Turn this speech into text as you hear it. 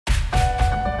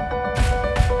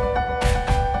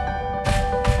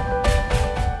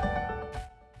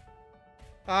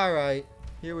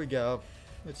Here we go.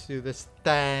 Let's do this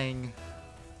thing.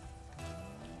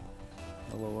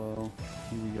 LOL.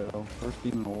 Here we go. First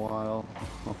game in a while.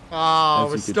 Oh,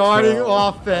 we're starting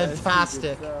off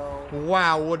fantastic.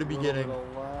 Wow, what a beginning.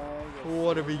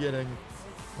 What a beginning.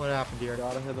 What happened here?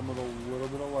 Gotta hit him with a little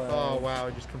bit of lag. Oh, wow,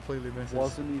 it just completely misses.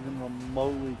 Wasn't even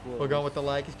remotely close. We're going with the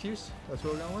lag excuse? That's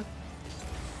what we're going with?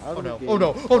 Oh no. Oh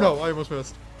no. Oh no, I almost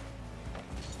missed.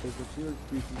 There's a few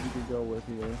excuses you could go with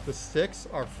here. The sticks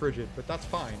are frigid, but that's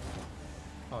fine.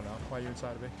 Oh no, why are you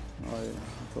inside of me? Oh yeah,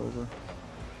 it's over.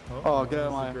 Oh, get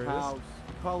out of my house.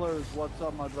 Colors, what's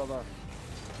up, my brother?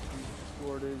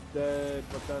 Sword is dead,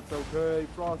 but that's okay.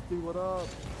 Frosty, what up?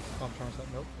 Oh, I'm trying to set.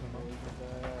 Nope.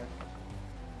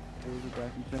 Here's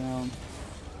back in town.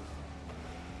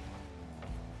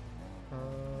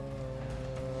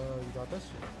 You got this,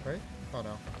 right? Oh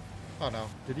no. Oh no.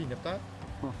 Did he nip that?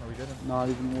 Huh. No, we didn't. Not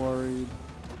even worried.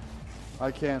 I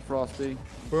can't, Frosty.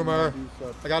 Boomer.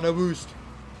 I got no boost.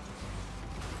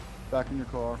 Back in your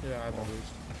car. Yeah, I have no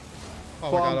boost.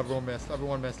 Oh my god, everyone missed.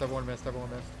 Everyone missed. Everyone missed. Everyone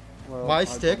missed. Well, my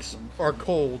sticks are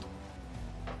cold.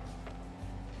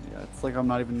 Yeah, it's like I'm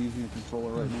not even using a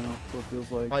controller right now. So it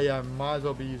feels like. Oh yeah, might as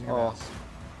well be using a mouse.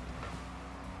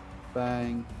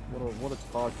 Bang! What a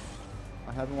touch!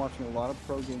 I have been watching a lot of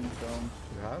pro games, Jones.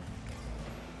 You have?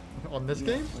 On this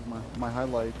game? Like my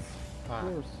highlights. Ah.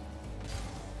 Of course.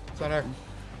 Center,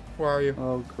 where are you?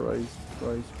 Oh Christ!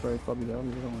 I'll be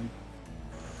down here.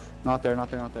 Not there.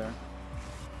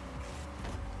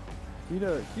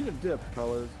 Kita dipped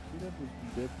colors. Kita was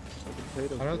dipped like a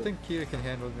potato. I don't think Kita can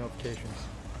handle the notifications.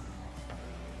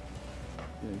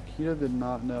 Yeah, Kita did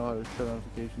not know how to shut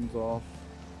notifications off.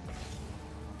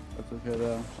 That's okay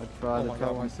though. I tried to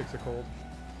tell him. My sticks are cold.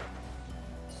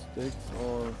 Sticks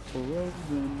are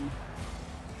frozen.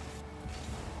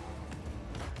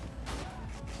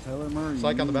 Taylor Murray.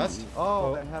 Psych on the best.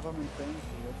 Oh, they have him in fantasy.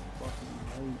 That's fucking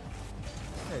right.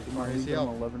 Hey, Murray, he's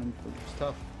 11 and 3. It's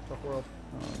tough. Tough world.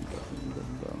 Oh, he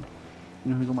doesn't though.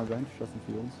 You know who's on my bench? Justin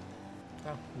Fields. Oh,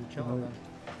 you're chilling then.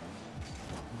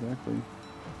 Exactly.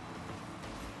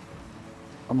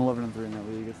 I'm 11 and 3 in that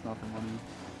league. It's not for money.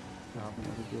 No.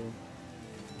 Good.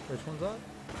 Which one's that?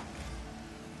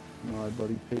 My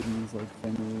buddy Peyton's like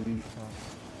family league.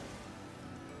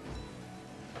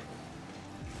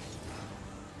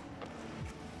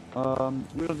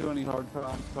 We don't do any hard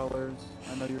comms colors.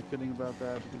 I know you're kidding about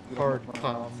that because we hard don't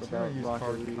have comms. about Use Rocket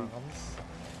hard League. comms.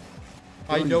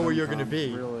 I know where you're gonna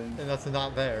be, really. and that's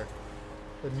not there.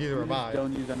 But neither am I.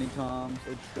 Don't use any comms.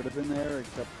 It should have been there,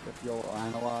 except if you'll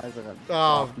analyze.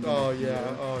 Oh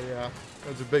yeah.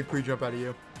 That's a big pre-jump out of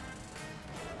you.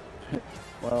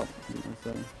 Well, you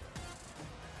know,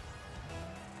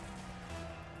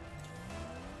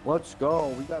 let's go.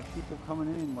 We got people coming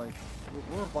in. Like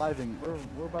we're reviving.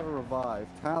 We're about to revive.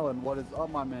 Talon, what is up,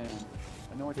 my man?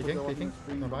 I know I took the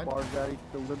stream. BarZaddy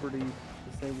the liberty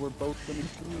to say we're both gonna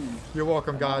stream. You're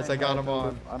welcome, guys. I got him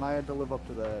on. And I had to live up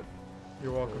to that.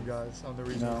 You're welcome, guys. I'm the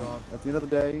reason he's on. At the end of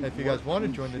the day, if you guys want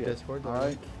to join the Discord, the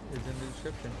link is in the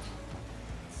description.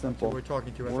 Simple. That's what we're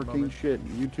talking to at the Working moment. shit.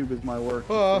 YouTube is my work.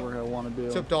 That's what I want to do.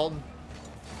 What's up, Dalton?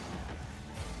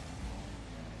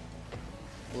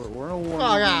 We're in a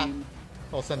warning game.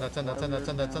 Oh, send that. I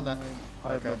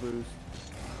have no boost.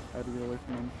 I had to get away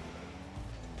from him.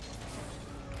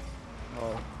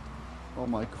 Oh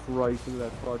my Christ, look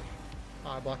at that clutch.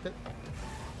 I blocked it.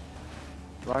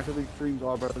 Rocket League streams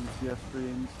are better than CS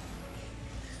streams.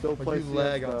 Still play CS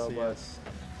lag on though, CS.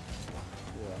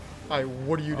 Yeah. Alright,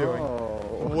 what are you doing?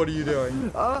 What are you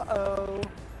doing? Uh-oh.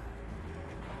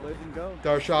 Let him go.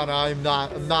 Darshan, I'm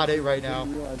not it right now.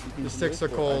 The sticks are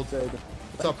cold.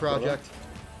 What's up, Project?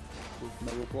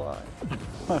 No reply.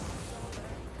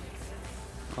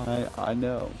 I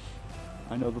know.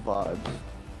 I know the vibes.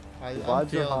 I'm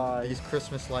feeling these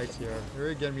Christmas lights here.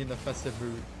 They're getting me in the festive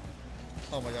mood.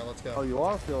 Oh my god, let's go. Oh, you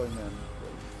are feeling them.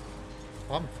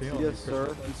 I'm feeling Yes,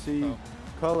 sir. You see,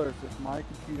 colors. If my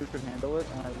computer could handle it,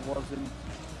 and I wasn't,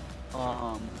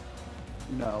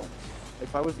 you know,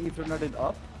 if I was Etherneted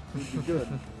up, it'd be good.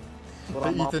 But the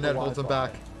Ethernet holds them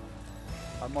back.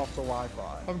 I'm off the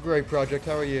Wi-Fi. I'm great, Project.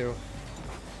 How are you?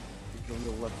 There's a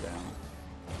little left down.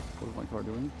 What is my car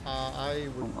doing? I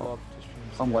would love to stream.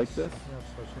 I'm like this.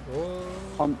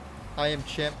 Yeah, I am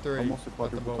champ 3 almost a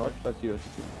quadruple touch. That's you.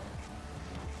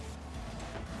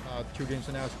 2 games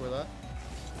to now, score that.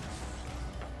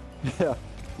 Yeah,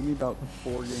 give me about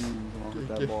 4 games and I'll hit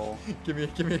that ball. Give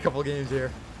me a couple games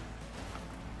here.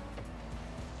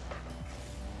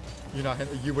 You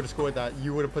would have scored that.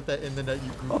 You would have put that in the net.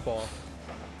 You goofball.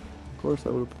 Of course, I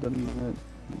would have put that in the net.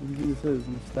 What do you think this is?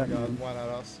 I'm a stat man. Why not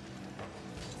us?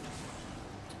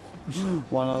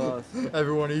 Why not us?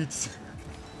 Everyone eats.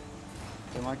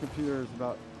 Yeah, my computer is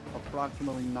about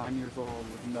approximately 9 years old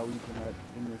with no Ethernet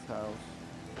in this house.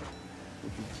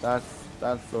 Which is,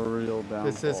 that's the real downfall.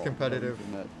 This is competitive.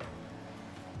 No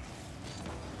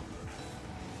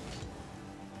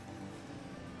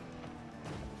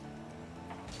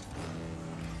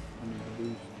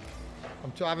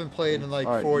I haven't played in like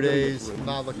 4 days. I'm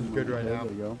not looking good right now.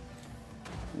 There you go.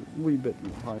 Wee bit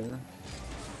higher.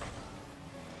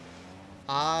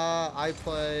 I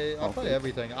play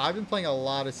everything. I've been playing a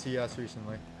lot of CS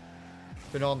recently.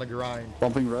 Been on the grind.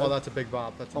 Bumping red. Oh, that's a big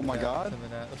bop. That's oh my god. That's in the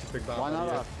net. That's a big bop. Why not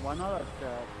us? Why not us,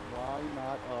 chat? Why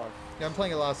not us? Yeah, I'm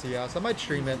playing a lot of CS. I might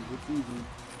stream it. It's easy.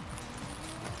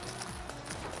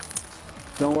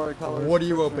 Don't worry, color. What are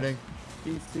you opening?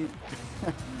 PC.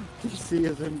 PC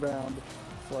is inbound.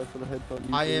 Sorry for the headphone.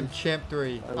 I am champ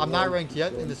 3. I'm not ranked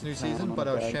yet in this new season, but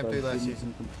I was champ 3 last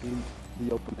season.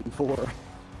 The opening 4.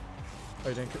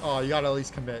 Oh, you gotta at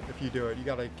least commit if you do it. You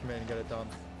gotta commit and get it done.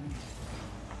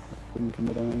 Couldn't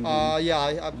commit on anything. Yeah,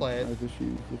 I play it.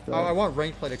 I want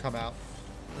ranked play to come out.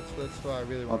 That's what I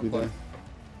really want to play. There.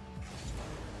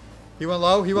 He went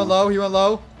low. He went low. He went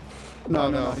low.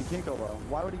 No, he can't go low.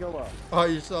 Why would he go low? Oh,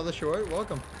 you saw the short?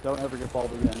 Welcome. Don't ever get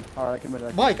balled again. Alright, I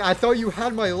committed. Mike, I thought you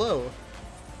had my low.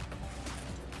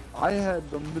 I had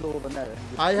the middle of the net.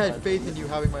 I had faith in you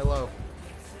having my low.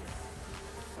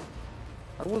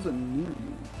 I wasn't near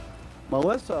you.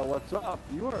 Melissa, what's up?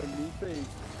 You are a new face.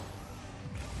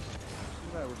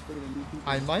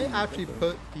 I might actually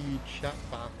put the chat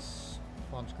box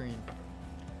on screen.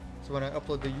 So when I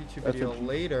upload the YouTube video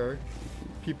later,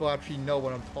 people actually know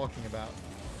what I'm talking about.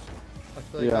 I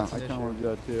feel like that's an issue. I kind of want to do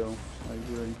that too. I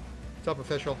agree. What's up,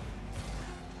 official?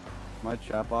 My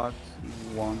chat box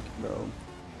is wonk, though.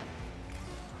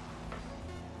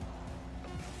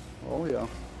 Oh, yeah.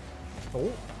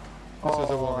 Oh. This was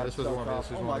a warm. This was a warm. This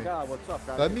was oh my god, what's up,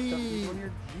 guys? Let me.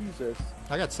 Jesus.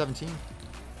 I got 17.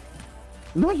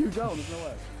 No, you don't. There's no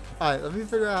way. Alright, let me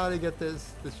figure out how to get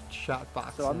this chat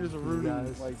box. So I'm just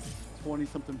ruining like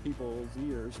 20-something people's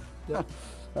ears. Yeah.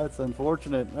 That's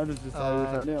unfortunate. That is just how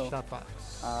I wish I knew. Chat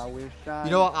box. I wish I.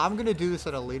 You know what? I'm gonna do this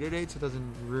at a later date so it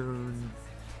doesn't ruin.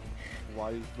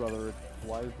 Why is brother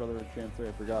at champ 3?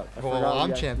 I forgot.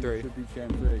 I'm champ 3. Should be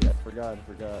champ 3. I forgot.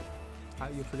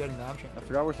 You're forgetting that I'm champ 3. I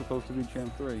forgot we're supposed to be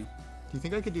champ 3. Do you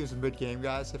think I could do some mid-game,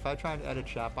 guys? If I try and edit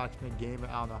chat box mid-game,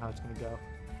 I don't know how it's gonna go.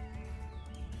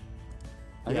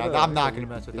 Yeah, I'm not gonna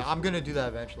mess with that. I'm gonna do that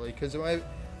eventually because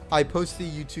I post the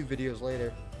YouTube videos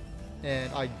later,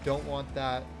 and I don't want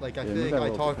that. Like I feel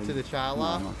like I talk to the chat a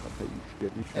lot,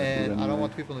 and I don't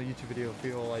want people in the YouTube video to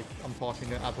feel like I'm talking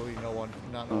to absolutely no one,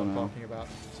 not know what I'm talking about.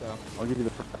 So I'll give you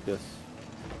the practice.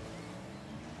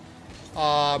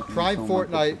 Prime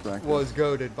Fortnite was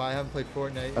goated, but I haven't played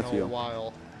Fortnite in a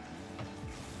while.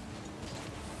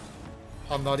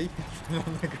 I'm nutty.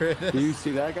 Do you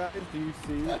see that, guys? Do you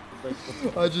see?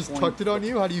 I just tucked it on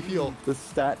you. How do you feel? The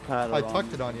stat pattern. I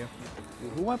tucked it on you.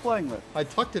 Who am I playing with? I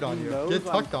tucked it on you. Get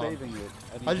tucked on.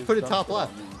 I just put it top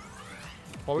left.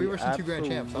 Well, we were some 2 grand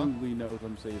champs, huh? He absolutely knows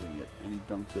I'm saving it, and he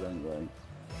dunks it anyway.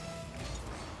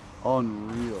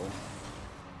 Unreal.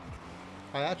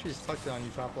 I actually just tucked it on you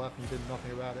top left, and you did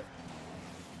nothing about it.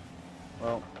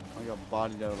 Well, I got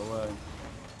bodied out of the way.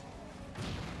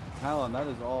 Talon, that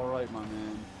is all right, my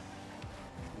man.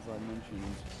 As I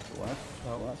mentioned,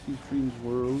 the last few streams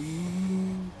were.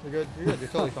 You're good. You're good. You're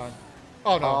totally fine.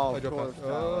 Oh no! Oh, I of course,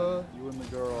 Talon. You and the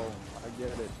girl. I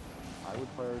get it. I would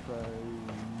prioritize.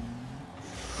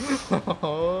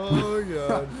 Oh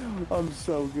god! I'm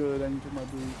so good. I need to my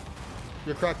boost.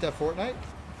 You cracked that Fortnite?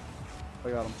 I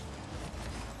got him.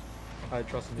 I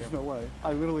trust in you. There's no way.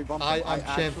 I literally bumped him. I'm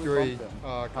champ 3.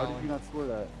 How did you not score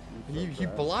that? He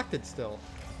blocked it still.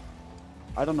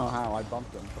 I don't know how. I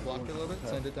bumped him. Blocked it a little bit.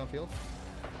 Send it downfield.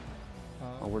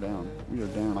 Oh, we're down. We are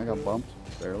down. I got bumped.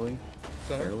 Barely.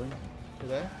 Center. Barely. You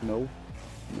there? No.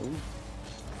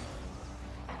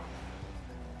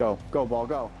 Go. Go, ball.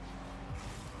 Go.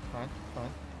 Fine.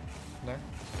 There.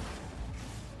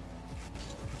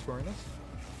 You scoring this?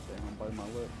 Damn, I'm biting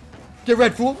my lip. Get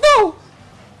red, fool! No!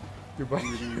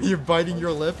 You're biting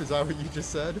your lip? Is that what you just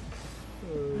said?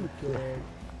 Oh, God.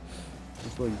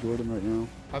 Just like Jordan right now.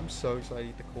 I'm so excited to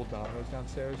eat the cool Domino's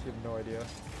downstairs. You have no idea.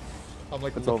 I'm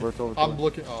like. It's over. I'm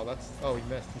looking. Oh, that's. Oh, he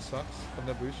missed. He sucks. I'm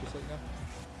no boost just like now.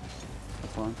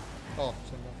 That's fine. Oh,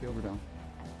 send that field. We're down.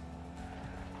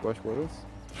 Do I score this?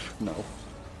 No.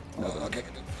 Never. Okay.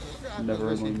 Never.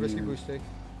 Risky boost take.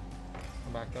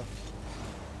 I'm back though.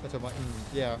 That's what my.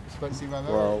 Yeah. See my.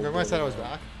 Remember I said I was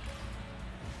back.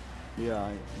 Yeah,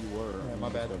 you were. Yeah, my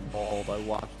bad. Bald. I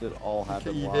watched it all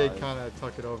happen You live. did kind of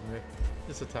tuck it over me.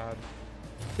 Just a tad.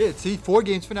 Yeah, see, 4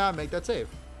 games for now. Make that save.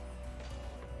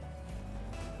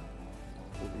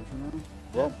 4 games for now?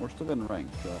 Well, we're still getting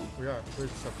ranked, so. We are.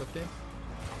 Where's the sub game?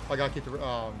 I gotta keep the.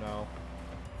 Oh no.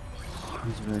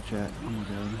 Who's the red chat? Oh my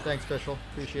god. Thanks, Fischl.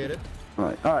 Appreciate it.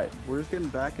 Alright. We're just getting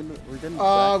back into. We're getting.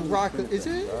 Rocket. Is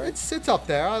it? Right? It's up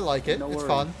there. I like it. It's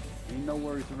fun. Ain't no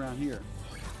worries around here.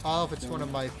 I don't know if it's one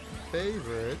of my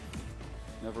favorite.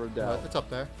 Never a doubt. It's up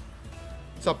there.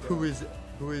 What's up? Who is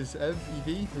Ev? EV?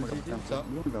 Who's EV? What's up?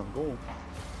 We don't got a goal.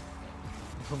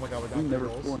 Oh my god, we never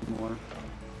score anymore.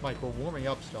 Mike, we're warming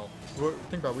up still.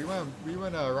 Think about it. We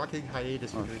went a Rocket League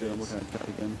hiatus for 3 days. I'm looking at that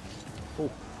again. Oh.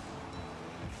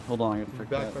 Hold on, I gotta check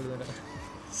that. Better than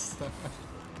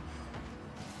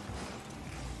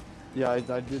Yeah,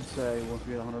 I did say once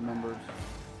we get 100 members,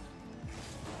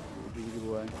 we'll do the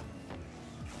giveaway.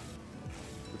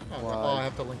 Oh, I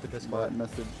have to link the Discord. That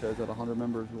message says at 100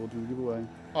 members we'll do a giveaway.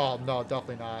 Oh no,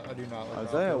 definitely not. I do not like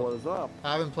Isaiah, what is up?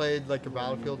 I haven't played like a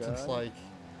Battlefield since like,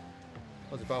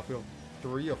 what was it, Battlefield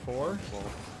 3 or 4?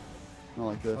 Not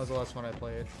like this. That was the last one I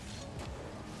played.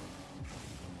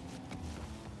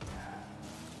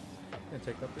 Can't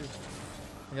take that, please.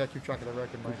 You gotta keep track of the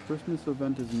record, Mike. The Christmas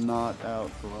event is not out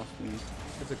for us, dude.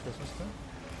 It's a Christmas thing?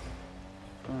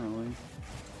 Apparently. I'm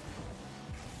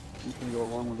just gonna go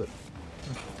along with it.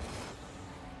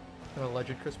 An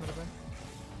alleged Christmas event?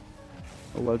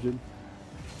 Alleged.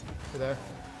 You're there.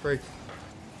 Free.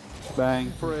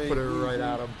 Bang. Free. Put it right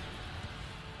at him.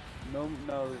 No,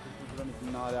 the Christmas event is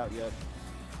not out yet.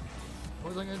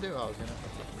 What was I gonna do? I was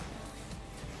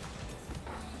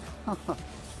gonna...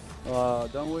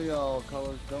 Don't we all,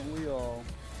 colors, don't we all?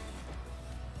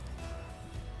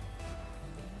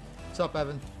 What's up,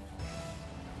 Evan?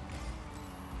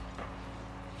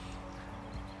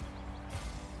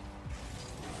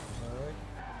 Alright.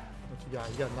 What you got?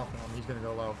 You got nothing on him. He's gonna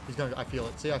go low. He's gonna. I feel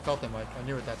it. See, I felt it, Mike. I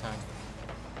knew it that time.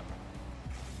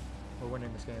 We're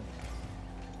winning this game.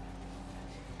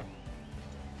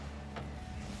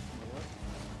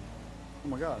 Oh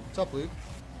my god. What's up, Luke?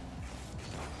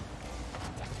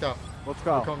 Let's go. Let's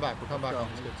go. We're coming back. We're coming back on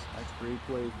this, kids. That's great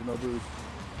plays with no boost.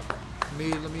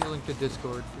 Let me link the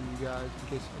Discord for you guys in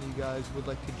case any of you guys would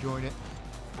like to join it.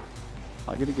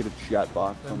 I gotta get a chat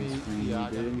box on the screen. Yeah, I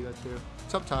gotta do that too.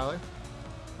 What's up, Tyler?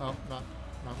 Oh, not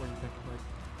what you think. Like,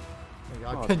 there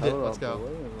you go. I pinned it. Let's go.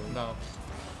 No.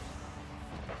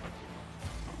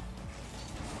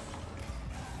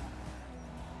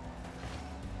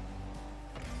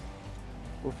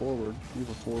 We're forward. We have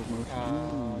a forward motion.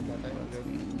 Got that good.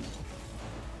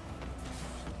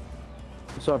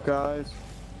 What's up, guys?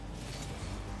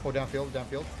 Oh,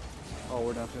 downfield. Oh,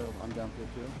 we're downfield. I'm downfield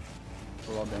too.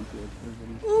 We're all downfield.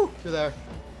 Ooh, you're there.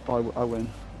 Oh, I win.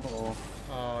 Oh.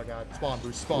 Oh god. Spawn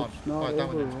boost. Spawn. Not that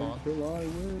one didn't spawn. Until I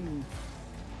win.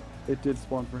 It did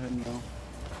spawn for him now.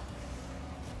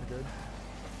 You're good.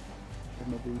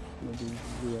 No boost. No boost.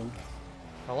 0.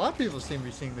 A lot of people seem to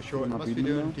be seeing the short. It must be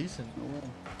doing decent. No way.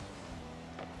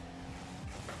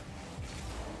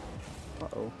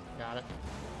 Uh-oh. Got it.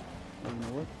 You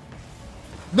know what?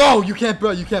 No, you can't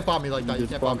bomb me like that. You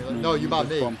can't bomb me like that. No, you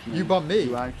bumped me. You bumped me.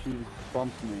 You actually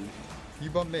bumped me. You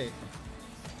bumped me.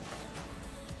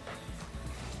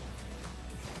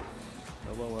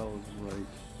 LOL is right.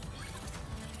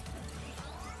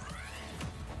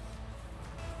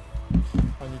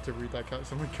 I need to read that.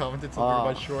 Someone commented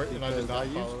something about short, and I did not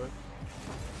follow it.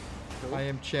 Cool. I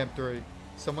am champ 3.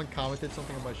 Someone commented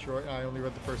something on my short, and I only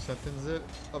read the first sentence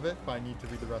of it, but I need to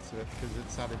read the rest of it because it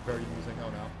sounded very amusing.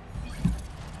 Oh no.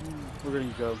 We're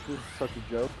getting jokes. This is such a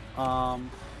joke.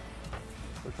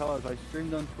 The colors, I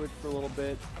streamed on Twitch for a little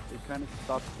bit. It kind of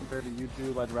sucks compared to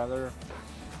YouTube. I'd rather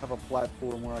have a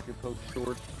platform where I could post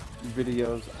shorts,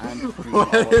 videos, and stream.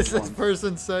 What is this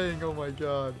person saying? Oh my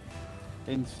god.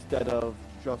 Instead of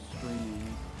just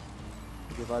streaming.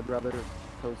 Because I'd rather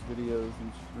post videos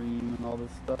and stream and all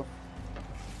this stuff.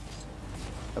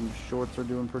 Shorts are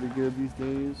doing pretty good these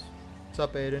days. What's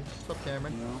up, Aiden? What's up,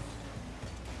 Cameron? You know?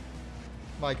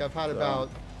 Mike, I've had about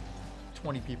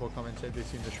 20 people come and say they've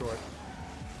seen the short.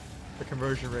 The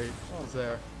conversion rate is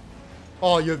there.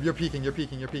 Oh, you're peeking.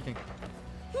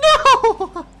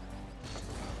 No!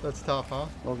 That's tough, huh?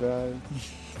 Oh, guys.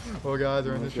 Oh, guys,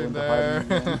 they're in the stream there.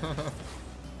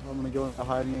 I'm gonna go into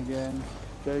hiding again.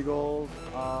 J goals.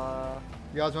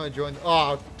 You guys want to join?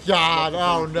 Oh, God.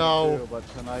 Oh, no. Too, but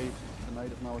tonight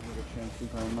is not looking like a chance to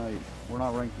play tonight. We're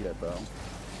not ranked yet, though.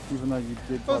 Even though you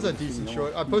did. That was a decent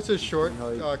short. I posted a short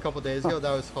a couple days ago.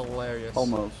 That was hilarious.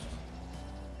 Almost.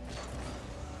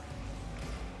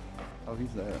 Oh,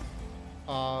 he's there.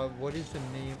 What is the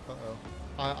name? Uh-oh.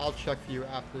 I'll check for you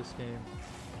after this game,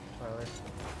 Tyler.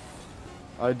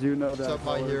 I do know that. What's up,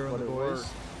 my hero and the boys?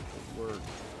 It worked.